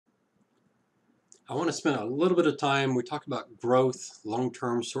I want to spend a little bit of time. We talked about growth,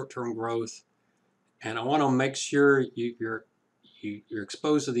 long-term, short-term growth, and I want to make sure you're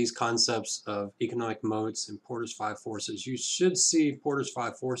exposed to these concepts of economic moats and Porter's five forces. You should see Porter's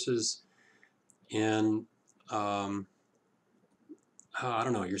five forces in I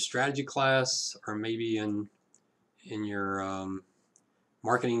don't know, your strategy class, or maybe in your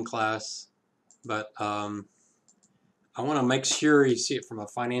marketing class. But I want to make sure you see it from a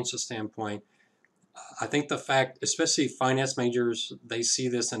financial standpoint. I think the fact, especially finance majors, they see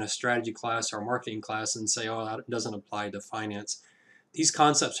this in a strategy class or a marketing class and say, oh, that doesn't apply to finance. These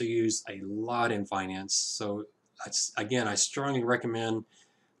concepts are used a lot in finance. So again, I strongly recommend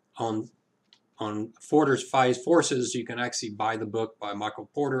on Porter's Five Forces, you can actually buy the book by Michael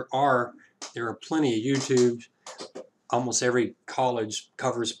Porter, or there are plenty of YouTube. Almost every college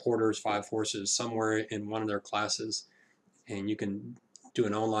covers Porter's Five Forces somewhere in one of their classes, and you can do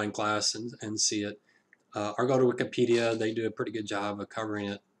an online class and see it. Or go to Wikipedia. They do a pretty good job of covering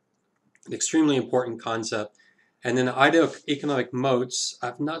it. An extremely important concept. And then the idea of economic moats.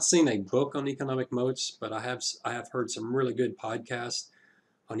 I've not seen a book on economic moats, but I have heard some really good podcasts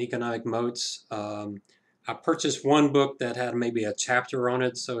on economic moats. I purchased one book that had maybe a chapter on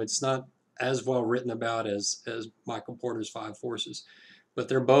it, so it's not as well written about as Michael Porter's Five Forces. But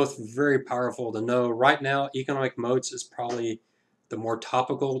they're both very powerful to know. Right now, economic moats is probably the more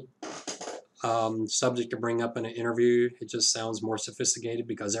topical subject to bring up in an interview. It just sounds more sophisticated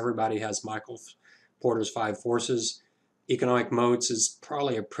because everybody has Michael Porter's Five Forces. Economic moats is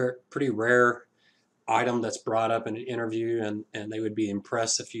probably a pretty rare item that's brought up in an interview, and they would be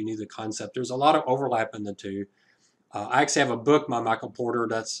impressed if you knew the concept. There's a lot of overlap in the two. I actually have a book by Michael Porter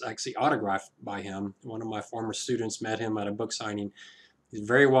that's actually autographed by him. One of my former students met him at a book signing. He's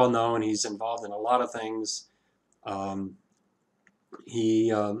very well known. He's involved in a lot of things.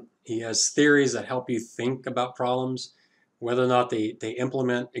 He has theories that help you think about problems. Whether or not they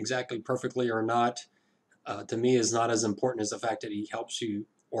implement exactly perfectly or not, to me, is not as important as the fact that he helps you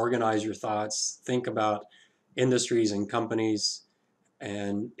organize your thoughts, think about industries and companies,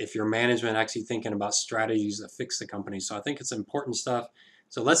 and if your management actually thinking about strategies that fix the company. So I think it's important stuff.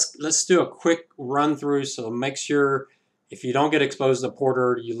 So let's do a quick run through. So make sure if you don't get exposed to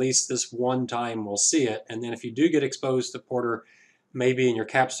Porter, you at least this one time will see it. And then if you do get exposed to Porter, maybe in your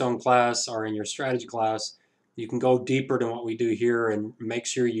capstone class or in your strategy class, you can go deeper than what we do here and make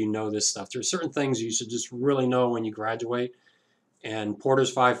sure you know this stuff. There's certain things you should just really know when you graduate. And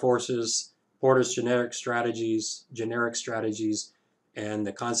Porter's Five Forces, Porter's generic strategies, and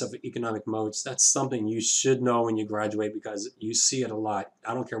the concept of economic moats, that's something you should know when you graduate because you see it a lot.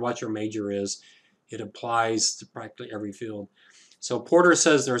 I don't care what your major is, it applies to practically every field. So Porter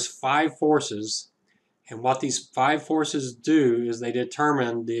says there's five forces, and what these five forces do is they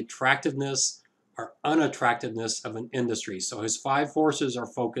determine the attractiveness or unattractiveness of an industry. So his five forces are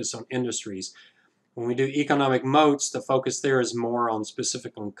focused on industries. When we do economic moats, the focus there is more on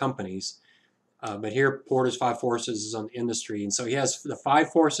specific on companies. But here, Porter's five forces is on industry. And so he has the five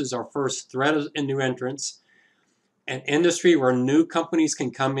forces are first, threat and new entrants. An industry where new companies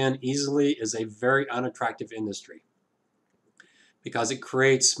can come in easily is a very unattractive industry because it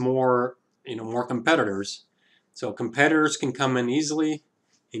creates more competitors. So competitors can come in easily,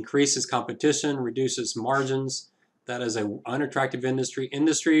 increases competition, reduces margins. That is an unattractive industry.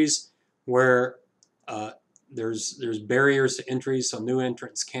 Industries where there's barriers to entry, so new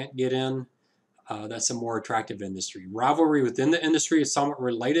entrants can't get in. That's a more attractive industry. Rivalry within the industry is somewhat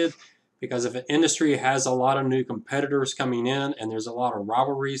related because if an industry has a lot of new competitors coming in and there's a lot of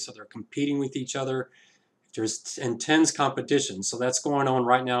rivalry, so they're competing with each other, there's intense competition. So that's going on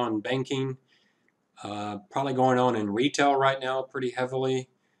right now in banking, probably going on in retail right now pretty heavily.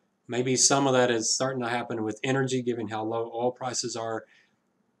 Maybe some of that is starting to happen with energy, given how low oil prices are.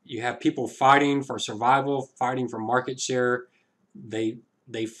 You have people fighting for survival, fighting for market share. They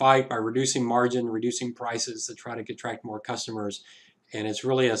fight by reducing margin, reducing prices to try to attract more customers. And it's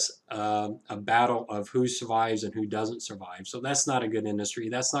really a battle of who survives and who doesn't survive. So that's not a good industry.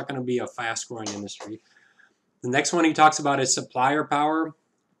 That's not going to be a fast-growing industry. The next one he talks about is supplier power.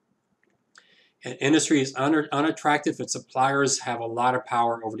 An industry is unattractive if suppliers have a lot of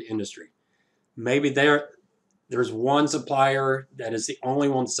power over the industry. Maybe there's one supplier that is the only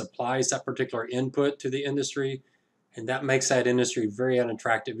one that supplies that particular input to the industry, and that makes that industry very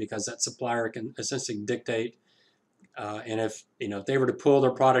unattractive because that supplier can essentially dictate. And if they were to pull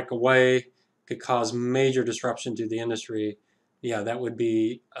their product away, could cause major disruption to the industry. Yeah, that would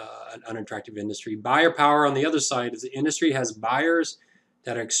be an unattractive industry. Buyer power on the other side is the industry has buyers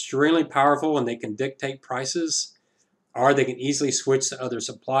that are extremely powerful and they can dictate prices, or they can easily switch to other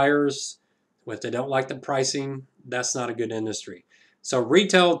suppliers. If they don't like the pricing, that's not a good industry. So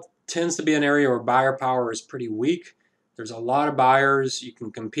retail tends to be an area where buyer power is pretty weak. There's a lot of buyers. You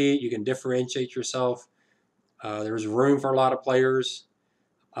can compete. You can differentiate yourself. There's room for a lot of players.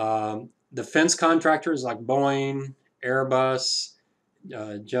 Defense contractors like Boeing, Airbus,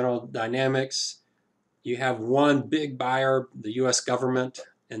 General Dynamics. You have one big buyer, the U.S. government,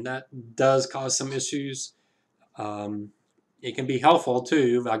 and that does cause some issues. Um, it can be helpful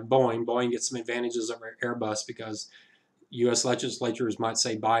too, like Boeing. Boeing gets some advantages over Airbus because U.S. legislatures might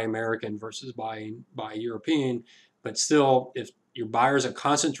say buy American versus buy European, but still, if your buyers are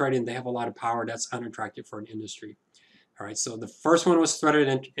concentrated and they have a lot of power, that's unattractive for an industry. All right, so the first one was threat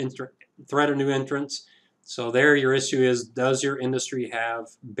of new entrants. So there, your issue is, does your industry have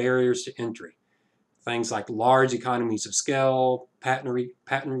barriers to entry? Things like large economies of scale, patent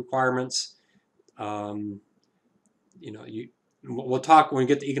requirements. Um, we'll talk when we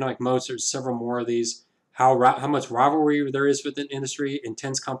get to economic moats. There's several more of these. How much rivalry there is within industry.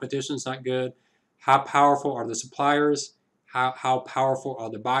 Intense competition is not good. How powerful are the suppliers? How powerful are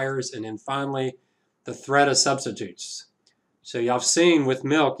the buyers? And then finally, the threat of substitutes. So y'all have seen with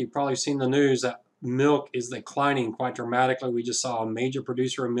milk, you've probably seen the news that milk is declining quite dramatically. We just saw a major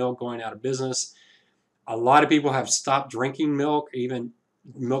producer of milk going out of business. A lot of people have stopped drinking milk, even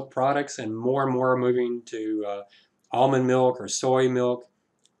milk products, and more are moving to almond milk or soy milk.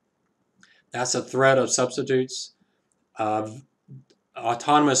 That's a threat of substitutes. Uh,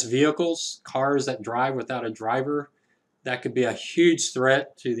 Autonomous vehicles, cars that drive without a driver, that could be a huge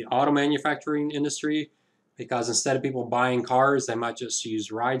threat to the auto manufacturing industry because instead of people buying cars, they might just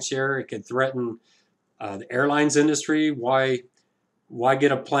use rideshare. It could threaten the airlines industry. Why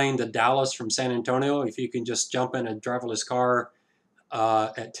get a plane to Dallas from San Antonio if you can just jump in a driverless car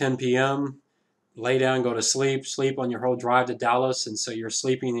at 10 p.m., lay down, go to sleep on your whole drive to Dallas, and so you're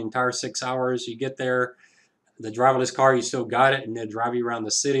sleeping the entire 6 hours. You get there, the driverless car, you still got it, and they'll drive you around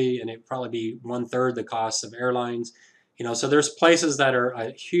the city, and it'd probably be 1/3 the cost of airlines. So there's places that are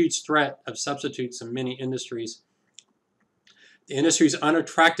a huge threat of substitutes in many industries. The industry is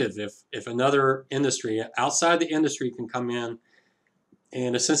unattractive if another industry outside the industry can come in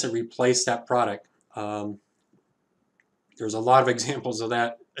and essentially replace that product. There's a lot of examples of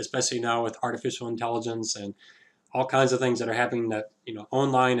that, especially now with artificial intelligence and all kinds of things that are happening. That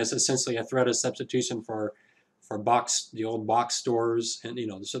online is essentially a threat of substitution for the old box stores, and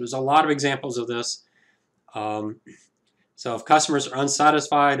so there's a lot of examples of this. So if customers are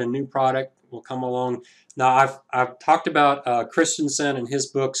unsatisfied, a new product will come along. Now I've talked about Christensen and his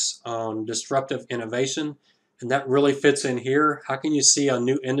books on disruptive innovation, and that really fits in here. How can you see a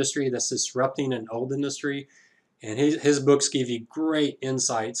new industry that's disrupting an old industry? And his books give you great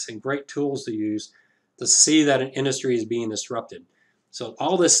insights and great tools to use to see that an industry is being disrupted. So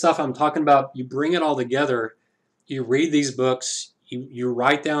all this stuff I'm talking about, you bring it all together, you read these books, you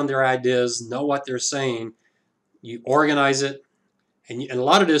write down their ideas, know what they're saying, you organize it, and a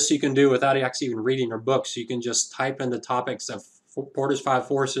lot of this you can do without actually even reading their books. You can just type in the topics of Porter's 5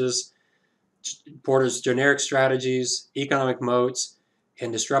 Forces, Porter's generic strategies, economic moats,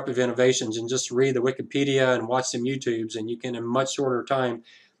 and disruptive innovations, and just read the Wikipedia and watch some YouTubes, and you can in much shorter time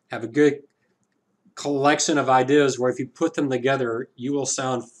have a good collection of ideas where if you put them together, you will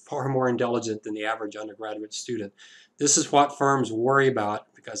sound far more intelligent than the average undergraduate student. This is what firms worry about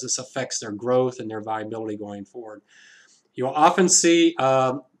because this affects their growth and their viability going forward. You'll often see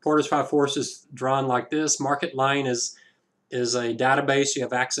Porter's 5 Forces drawn like this. MarketLine is a database you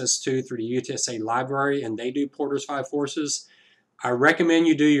have access to through the UTSA library, and they do Porter's 5 Forces. I recommend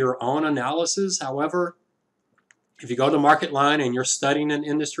you do your own analysis. However, if you go to MarketLine and you're studying an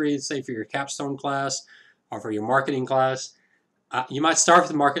industry, say for your capstone class or for your marketing class, you might start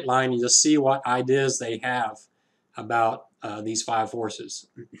with the MarketLine and just see what ideas they have about these 5 forces.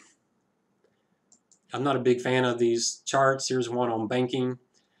 I'm not a big fan of these charts. Here's one on banking.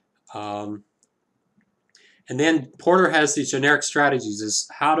 And then Porter has these generic strategies. Is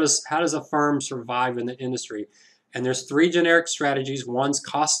how does a firm survive in the industry? And there's 3 generic strategies. One's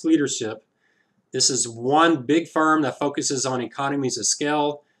cost leadership. This is one big firm that focuses on economies of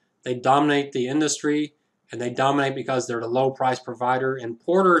scale. They dominate the industry, and they dominate because they're the low price provider. And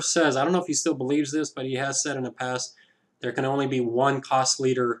Porter says, I don't know if he still believes this, but he has said in the past, there can only be one cost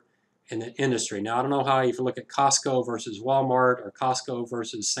leader in the industry. Now, I don't know how, if you look at Costco versus Walmart or Costco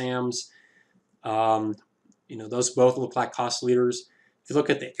versus Sam's, those both look like cost leaders. If you look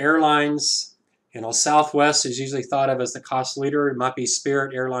at the airlines, Southwest is usually thought of as the cost leader. It might be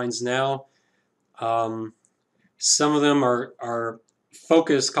Spirit Airlines now. Some of them are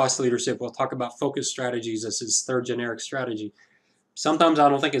focused cost leadership. We'll talk about focus strategies. This is 3rd generic strategy. sometimes I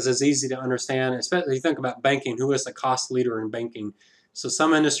don't think it's as easy to understand, especially if you think about banking. Who is the cost leader in banking? So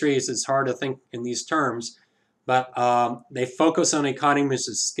some industries, it's hard to think in these terms, but they focus on economies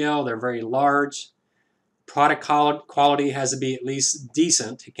of scale. They're very large. Product quality has to be at least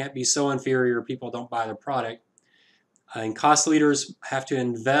decent. It can't be so inferior people don't buy the product. And cost leaders have to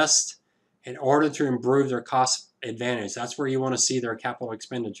invest in order to improve their cost advantage. That's where you want to see their capital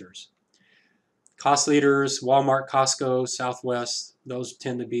expenditures. Cost leaders, Walmart, Costco, Southwest, those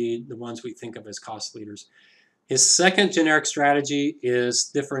tend to be the ones we think of as cost leaders. His second generic strategy is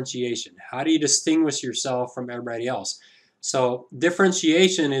differentiation. How do you distinguish yourself from everybody else? So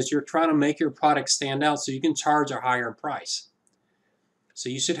differentiation is you're trying to make your product stand out so you can charge a higher price. So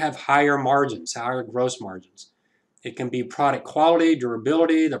you should have higher margins, higher gross margins. It can be product quality,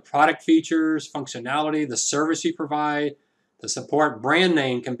 durability, the product features, functionality, the service you provide, the support. Brand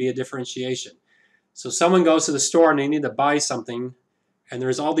name can be a differentiation. So someone goes to the store and they need to buy something, and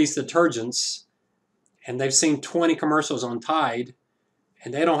there's all these detergents, and they've seen 20 commercials on Tide,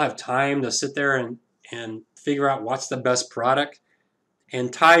 and they don't have time to sit there and figure out what's the best product.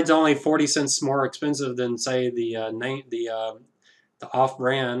 And Tide's only 40 cents more expensive than, say, the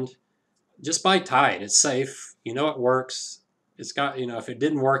off-brand. Just buy Tide. It's safe. You know it works. It's got, if it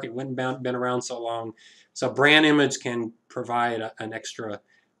didn't work, it wouldn't have been around so long. So brand image can provide an extra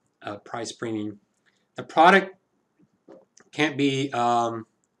price premium. The product can't make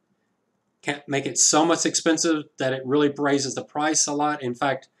it so much expensive that it really raises the price a lot. In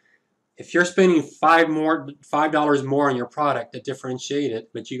fact, if you're spending $5 more on your product to differentiate it,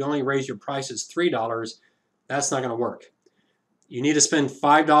 but you only raise your prices $3, that's not going to work. You need to spend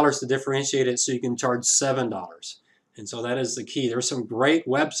 $5 to differentiate it so you can charge $7. And so that is the key. There's some great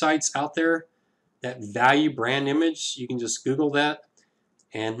websites out there that value brand image. You can just Google that.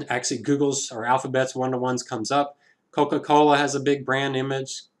 And actually Google's or Alphabet's one-to-ones comes up. Coca-Cola has a big brand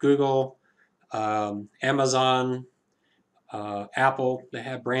image. Google, Amazon, Apple, they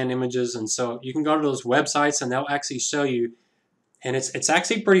have brand images. And so you can go to those websites and they'll actually show you. And it's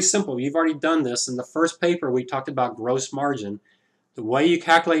actually pretty simple. You've already done this. In the first paper, we talked about gross margin. The way you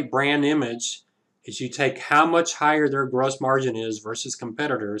calculate brand image is you take how much higher their gross margin is versus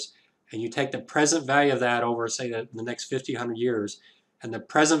competitors, and you take the present value of that over, say, the next 50, 100 years, and the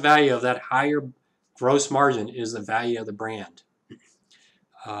present value of that higher gross margin is the value of the brand.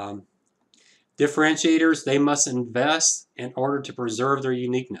 Differentiators, they must invest in order to preserve their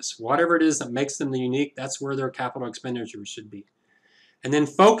uniqueness. Whatever it is that makes them unique, that's where their capital expenditures should be. And then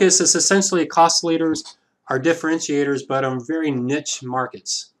focus is essentially cost leaders are differentiators, but on very niche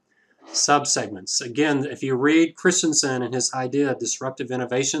markets, subsegments. Again, if you read Christensen and his idea of disruptive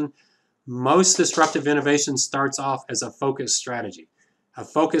innovation, most disruptive innovation starts off as a focus strategy. A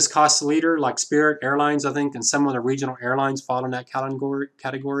focus cost leader like Spirit Airlines, I think, and some of the regional airlines fall in that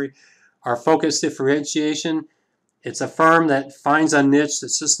category, are focus differentiation. It's a firm that finds a niche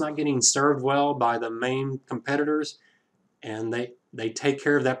that's just not getting served well by the main competitors, and they take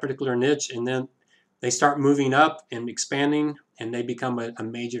care of that particular niche, and then they start moving up and expanding, and they become a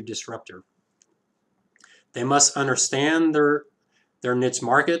major disruptor. They must understand their niche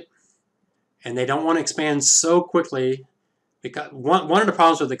market, and they don't want to expand so quickly, because one of the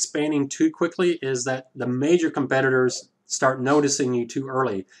problems with expanding too quickly is that the major competitors start noticing you too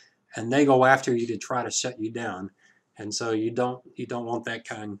early, and they go after you to try to shut you down. And so you don't want that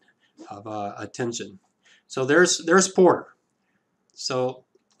kind of attention. So there's Porter. So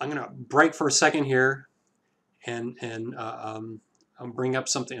I'm going to break for a second here, and I'll bring up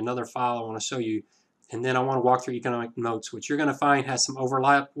another file I want to show you, and then I want to walk through economic notes, which you're going to find has some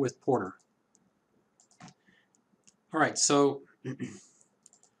overlap with Porter. All right, so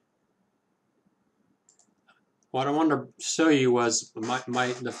what I wanted to show you was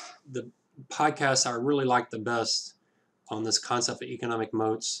the podcast I really like the best on this concept of economic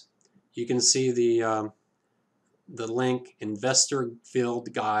moats. You can see the link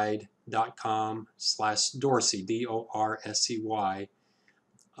investorfieldguide.com/Dorsey, DORSCY.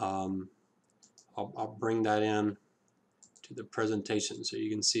 I'll bring that in to the presentation so you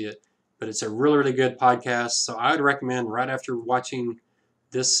can see it. But it's a really, really good podcast. So I would recommend right after watching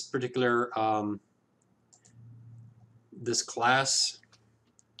this particular this class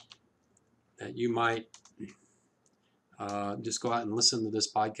that you might just go out and listen to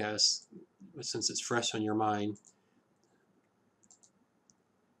this podcast since it's fresh on your mind.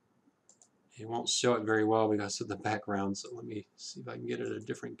 It won't show it very well because of the background, so let me see if I can get it a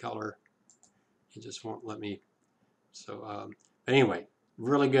different color. It just won't let me. So, but anyway,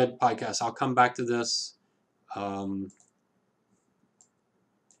 really good podcast. I'll come back to this and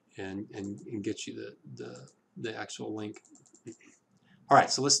get you the actual link. All right,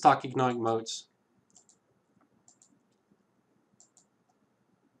 so let's talk economic moats.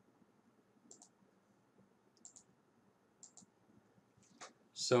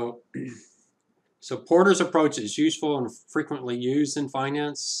 So, Porter's approach is useful and frequently used in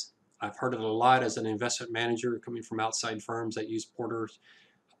finance. I've heard it a lot as an investment manager coming from outside firms that use Porter's.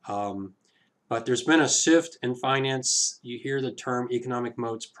 But there's been a shift in finance. You hear the term economic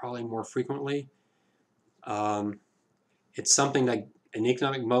moats probably more frequently. It's something that an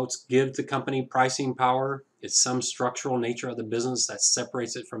economic moats give the company pricing power. It's some structural nature of the business that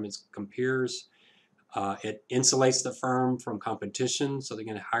separates it from its peers. It insulates the firm from competition, so they're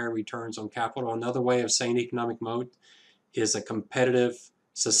going to higher returns on capital. Another way of saying economic moat is a competitive,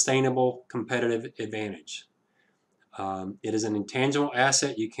 sustainable competitive advantage. It is an intangible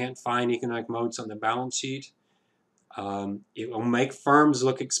asset. You can't find economic moats on the balance sheet. It will make firms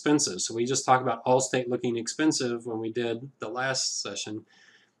look expensive. So we just talked about Allstate looking expensive when we did the last session.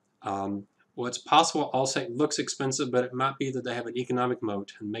 Well, it's possible Allstate looks expensive, but it might be that they have an economic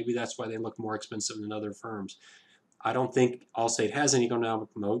moat, and maybe that's why they look more expensive than other firms. I don't think Allstate has an economic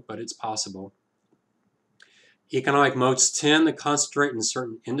moat, but it's possible. Economic moats tend to concentrate in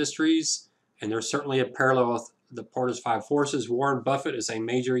certain industries, and there's certainly a parallel with the Porter's Five Forces. Warren Buffett is a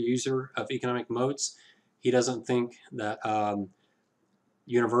major user of economic moats. He doesn't think that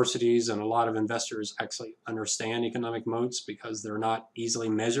universities and a lot of investors actually understand economic moats because they're not easily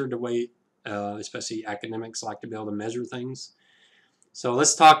measured the way especially academics like to be able to measure things. So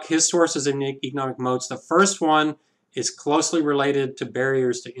let's talk his sources in economic moats. The first one is closely related to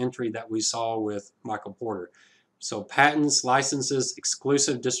barriers to entry that we saw with Michael Porter. So patents, licenses,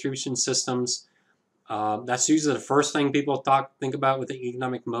 exclusive distribution systems. That's usually the first thing people think about with the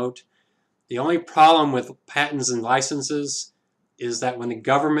economic moat. The only problem with patents and licenses is that when the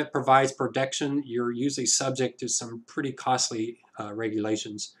government provides protection, you're usually subject to some pretty costly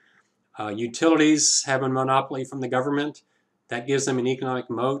regulations. Utilities have a monopoly from the government. That gives them an economic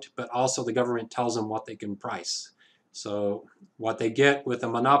moat, but also the government tells them what they can price. So what they get with a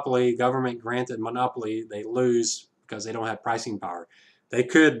monopoly, government-granted monopoly, they lose because they don't have pricing power. They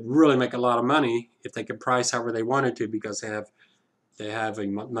could really make a lot of money if they could price however they wanted to because they have a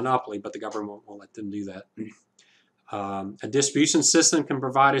monopoly, but the government won't let them do that. A distribution system can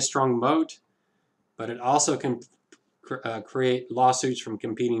provide a strong moat, but it also can create lawsuits from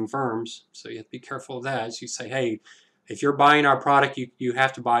competing firms. So you have to be careful of that. As you say, hey, if you're buying our product, you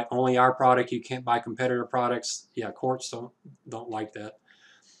have to buy only our product. You can't buy competitor products. Yeah, courts don't like that.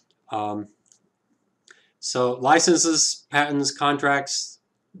 So licenses, patents, contracts,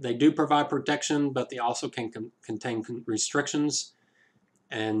 they do provide protection, but they also can contain restrictions,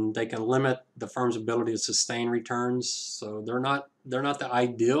 and they can limit the firm's ability to sustain returns. So they're not the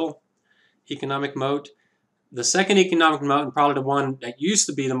ideal economic moat. The second economic moat, and probably the one that used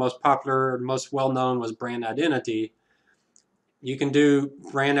to be the most popular, most well-known, was brand identity. You can do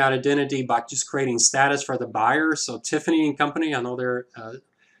brand identity by just creating status for the buyer. So Tiffany and Company, I know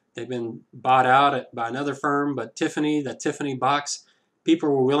they've been bought out by another firm, but Tiffany, the Tiffany box, people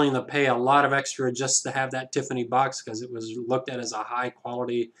were willing to pay a lot of extra just to have that Tiffany box because it was looked at as a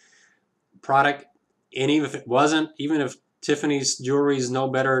high-quality product. And even if it wasn't, even if Tiffany's jewelry is no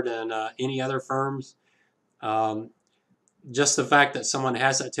better than any other firms, just the fact that someone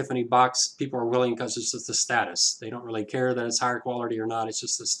has that Tiffany box, people are willing because it's just the status. They don't really care that it's higher quality or not. It's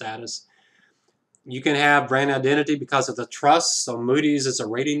just the status. You can have brand identity because of the trust. So Moody's is a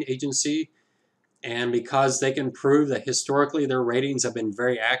rating agency, and because they can prove that historically their ratings have been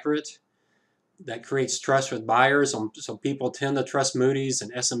very accurate, that creates trust with buyers. So people tend to trust Moody's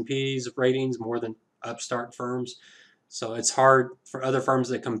and S&P's ratings more than upstart firms. So it's hard for other firms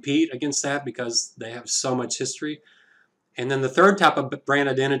to compete against that because they have so much history. And then the third type of brand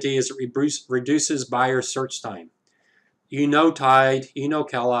identity is it reduces buyer search time. You know Tide, you know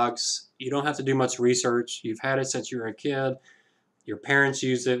Kellogg's, you don't have to do much research. You've had it since you were a kid, your parents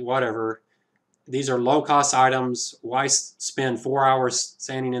used it, whatever. These are low-cost items. Why spend 4 hours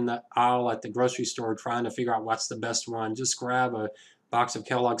standing in the aisle at the grocery store trying to figure out what's the best one? Just grab a box of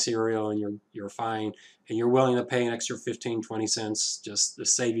Kellogg cereal and you're fine. And you're willing to pay an extra 15, 20 cents just to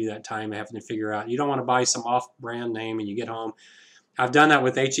save you that time of having to figure out. You don't want to buy some off-brand name and you get home. I've done that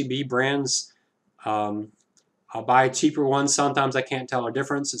with H-E-B brands. I'll buy a cheaper one. Sometimes I can't tell a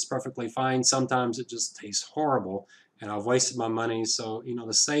difference. It's perfectly fine. Sometimes it just tastes horrible and I've wasted my money. So,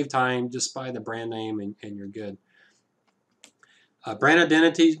 to save time, just buy the brand name and you're good. Brand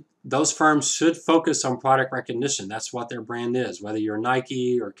identity, those firms should focus on product recognition. That's what their brand is, whether you're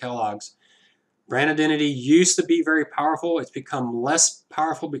Nike or Kellogg's. Brand identity used to be very powerful. It's become less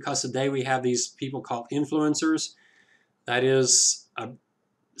powerful because today we have these people called influencers. That is,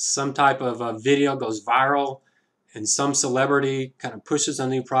 some type of a video goes viral and some celebrity kind of pushes a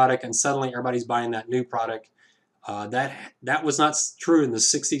new product and suddenly everybody's buying that new product. That was not true in the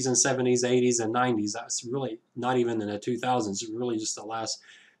 60s and 70s, 80s and 90s. That's really not even in the 2000s. It's really just the last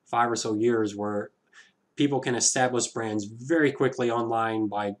 5 or so years where people can establish brands very quickly online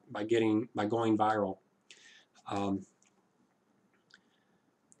by going viral.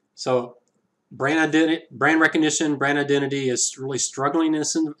 So brand recognition, brand identity is really struggling in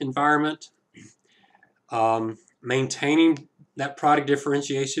this environment. Maintaining that product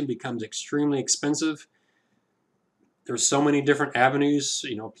differentiation becomes extremely expensive. There's so many different avenues.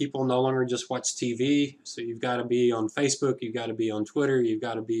 People no longer just watch TV. So you've got to be on Facebook, you've got to be on Twitter, you've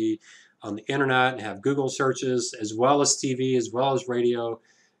got to be on the internet and have Google searches, as well as TV, as well as radio.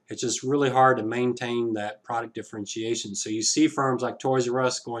 It's just really hard to maintain that product differentiation. So you see firms like Toys R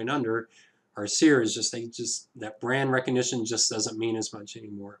Us going under, or Sears, that brand recognition just doesn't mean as much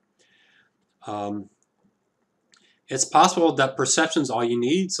anymore. It's possible that perception's all you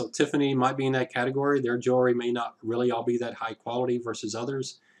need. So Tiffany might be in that category. Their jewelry may not really all be that high quality versus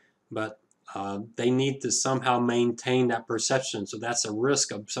others, but they need to somehow maintain that perception. So that's a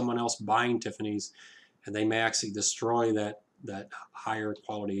risk of someone else buying Tiffany's, and they may actually destroy that higher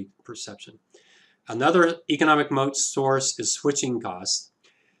quality perception. Another economic moat source is switching costs.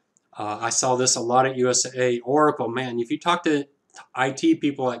 I saw this a lot at UTSA. Oracle, man, if you talk to IT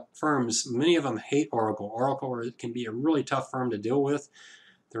people at firms, many of them hate Oracle. Oracle can be a really tough firm to deal with.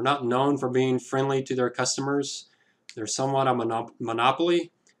 They're not known for being friendly to their customers. They're somewhat a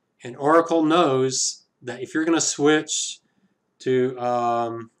monopoly. And Oracle knows that if you're going to switch to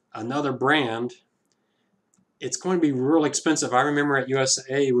another brand, it's going to be real expensive. I remember at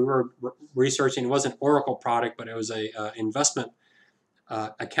UTSA, we were researching, it wasn't an Oracle product, but it was a investment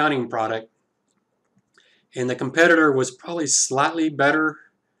accounting product. And the competitor was probably slightly better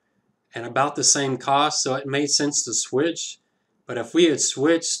and about the same cost, so it made sense to switch. But if we had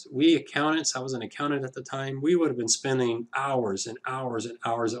switched, we accountants, I was an accountant at the time, we would have been spending hours and hours and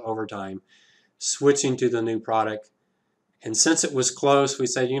hours of overtime switching to the new product. And since it was close, we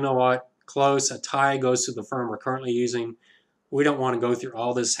said, you know what, close, a tie goes to the firm we're currently using. We don't want to go through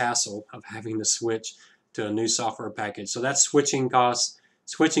all this hassle of having to switch to a new software package. So that's switching costs.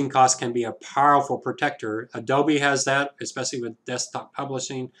 Switching costs can be a powerful protector. Adobe has that, especially with desktop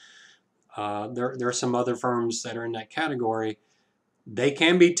publishing. There are some other firms that are in that category. They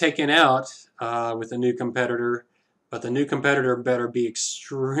can be taken out with a new competitor, but the new competitor better be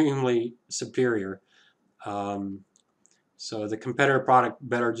extremely superior. So the competitor product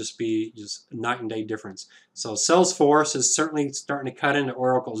better just be night and day difference. So Salesforce is certainly starting to cut into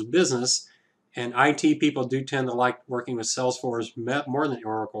Oracle's business, and IT people do tend to like working with Salesforce more than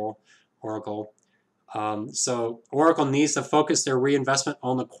Oracle. So Oracle needs to focus their reinvestment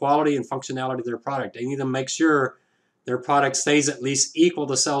on the quality and functionality of their product. They need to make sure their product stays at least equal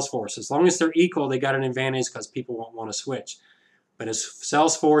to Salesforce. As long as they're equal, they got an advantage because people won't want to switch. But as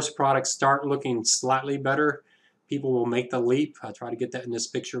Salesforce products start looking slightly better, people will make the leap. I try to get that in this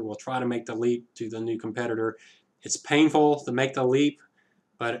picture. We'll try to make the leap to the new competitor. It's painful to make the leap,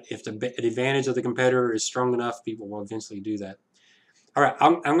 but if the advantage of the competitor is strong enough, people will eventually do that. All right,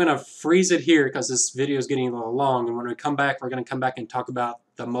 I'm going to freeze it here because this video is getting a little long. And when we come back, we're going to come back and talk about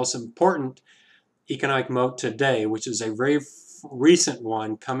the most important economic moat today, which is a very recent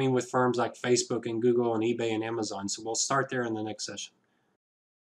one coming with firms like Facebook and Google and eBay and Amazon. So we'll start there in the next session.